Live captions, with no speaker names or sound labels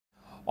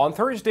On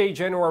Thursday,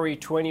 January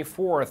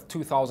 24th,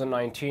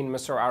 2019,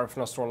 Mr. Aref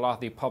Nasrullah,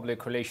 the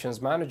public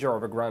relations manager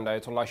of Grand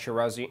Ayatollah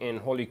Shirazi in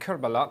Holy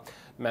Karbala,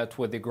 met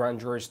with the Grand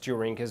Jurist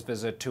during his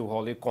visit to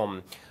Holy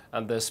Qom.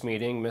 At this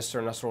meeting,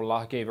 Mr.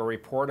 Nasrullah gave a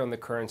report on the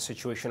current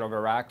situation of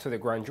Iraq to the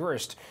Grand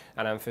Jurist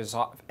and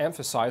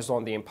emphasized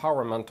on the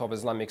empowerment of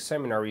Islamic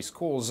seminary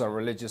schools and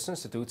religious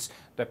institutes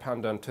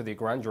dependent to the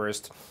Grand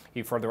Jurist.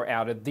 He further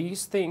added,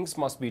 these things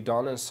must be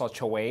done in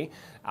such a way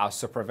as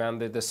to prevent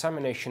the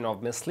dissemination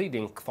of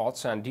misleading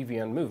thoughts and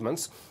deviant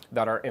movements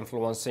that are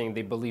influencing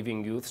the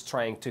believing youth,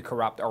 trying to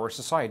corrupt our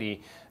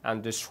society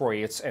and destroy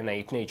its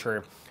innate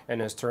nature. In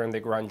his turn, the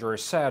Grand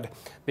Jurist said,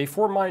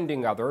 before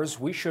minding others,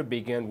 we should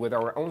begin with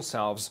our own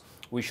selves.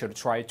 We should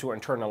try to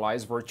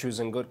internalize virtues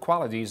and good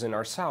qualities in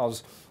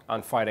ourselves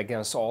and fight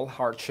against all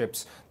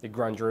hardships. The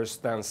Grand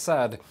Jurist then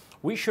said,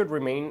 we should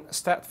remain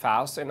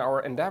steadfast in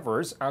our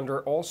endeavors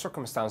under all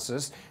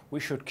circumstances. We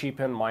should keep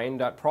in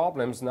mind that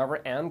problems never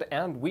end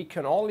and we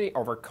can only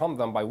overcome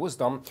them by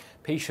wisdom,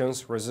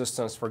 patience,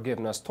 resistance,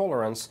 forgiveness,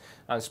 tolerance,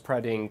 and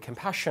spreading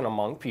compassion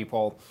among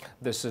people.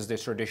 This is the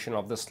tradition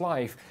of this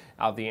life.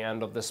 At the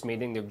end of this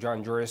meeting, the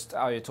Grand Jurist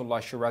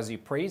Ayatollah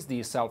Shirazi praised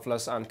the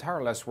selfless and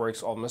tireless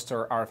works of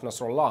Mr. Aref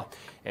Nasrullah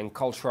in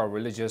cultural,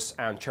 religious,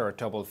 and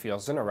charitable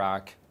fields in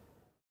Iraq.